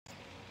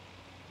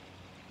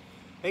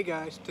Hey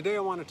guys, today I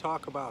want to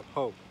talk about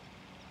hope.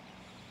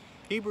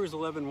 Hebrews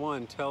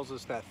 11:1 tells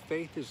us that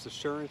faith is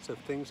assurance of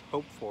things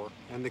hoped for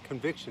and the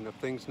conviction of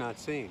things not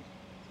seen.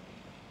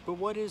 But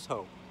what is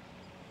hope?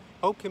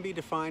 Hope can be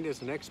defined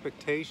as an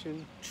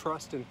expectation,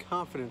 trust, and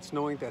confidence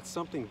knowing that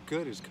something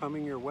good is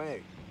coming your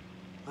way.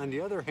 On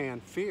the other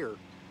hand, fear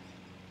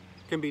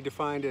can be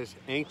defined as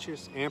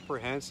anxious,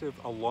 apprehensive,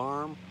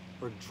 alarm,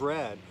 or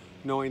dread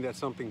knowing that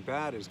something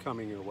bad is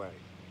coming your way.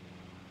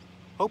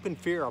 Hope and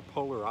fear are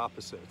polar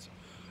opposites,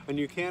 and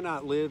you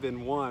cannot live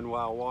in one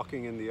while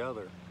walking in the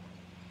other.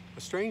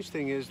 The strange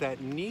thing is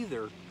that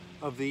neither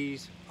of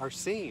these are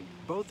seen.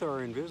 Both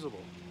are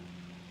invisible.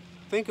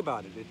 Think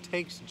about it. It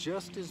takes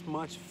just as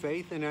much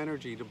faith and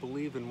energy to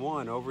believe in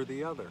one over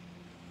the other.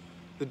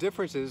 The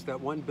difference is that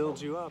one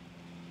builds you up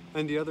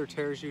and the other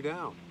tears you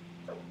down.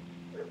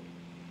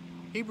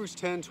 Hebrews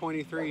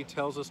 10:23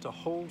 tells us to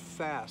hold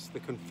fast the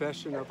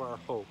confession of our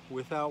hope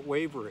without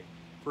wavering,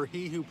 for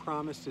he who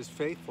promised is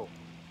faithful.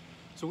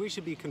 So we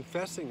should be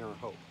confessing our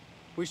hope.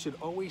 We should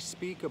always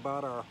speak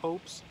about our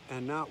hopes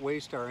and not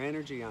waste our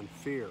energy on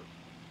fear.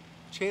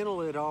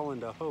 Channel it all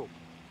into hope.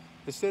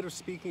 Instead of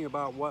speaking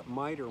about what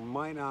might or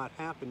might not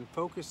happen,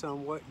 focus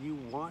on what you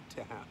want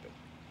to happen.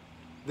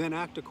 Then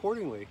act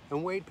accordingly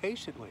and wait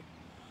patiently,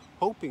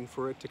 hoping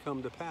for it to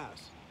come to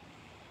pass.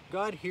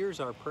 God hears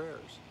our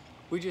prayers.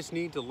 We just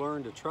need to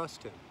learn to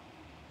trust Him.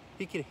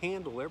 He can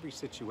handle every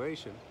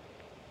situation.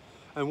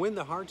 And when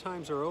the hard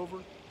times are over,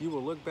 you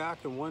will look back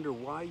and wonder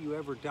why you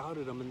ever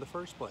doubted Him in the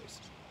first place.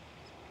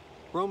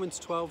 Romans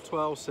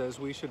 12:12 says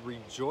we should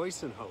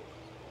rejoice in hope,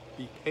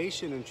 be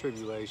patient in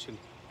tribulation,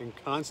 and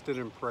constant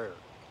in prayer.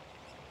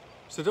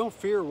 So don't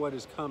fear what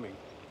is coming.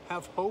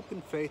 Have hope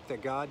and faith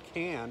that God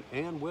can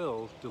and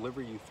will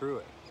deliver you through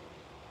it.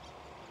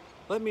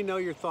 Let me know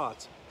your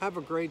thoughts. Have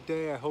a great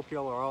day. I hope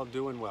y'all are all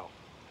doing well.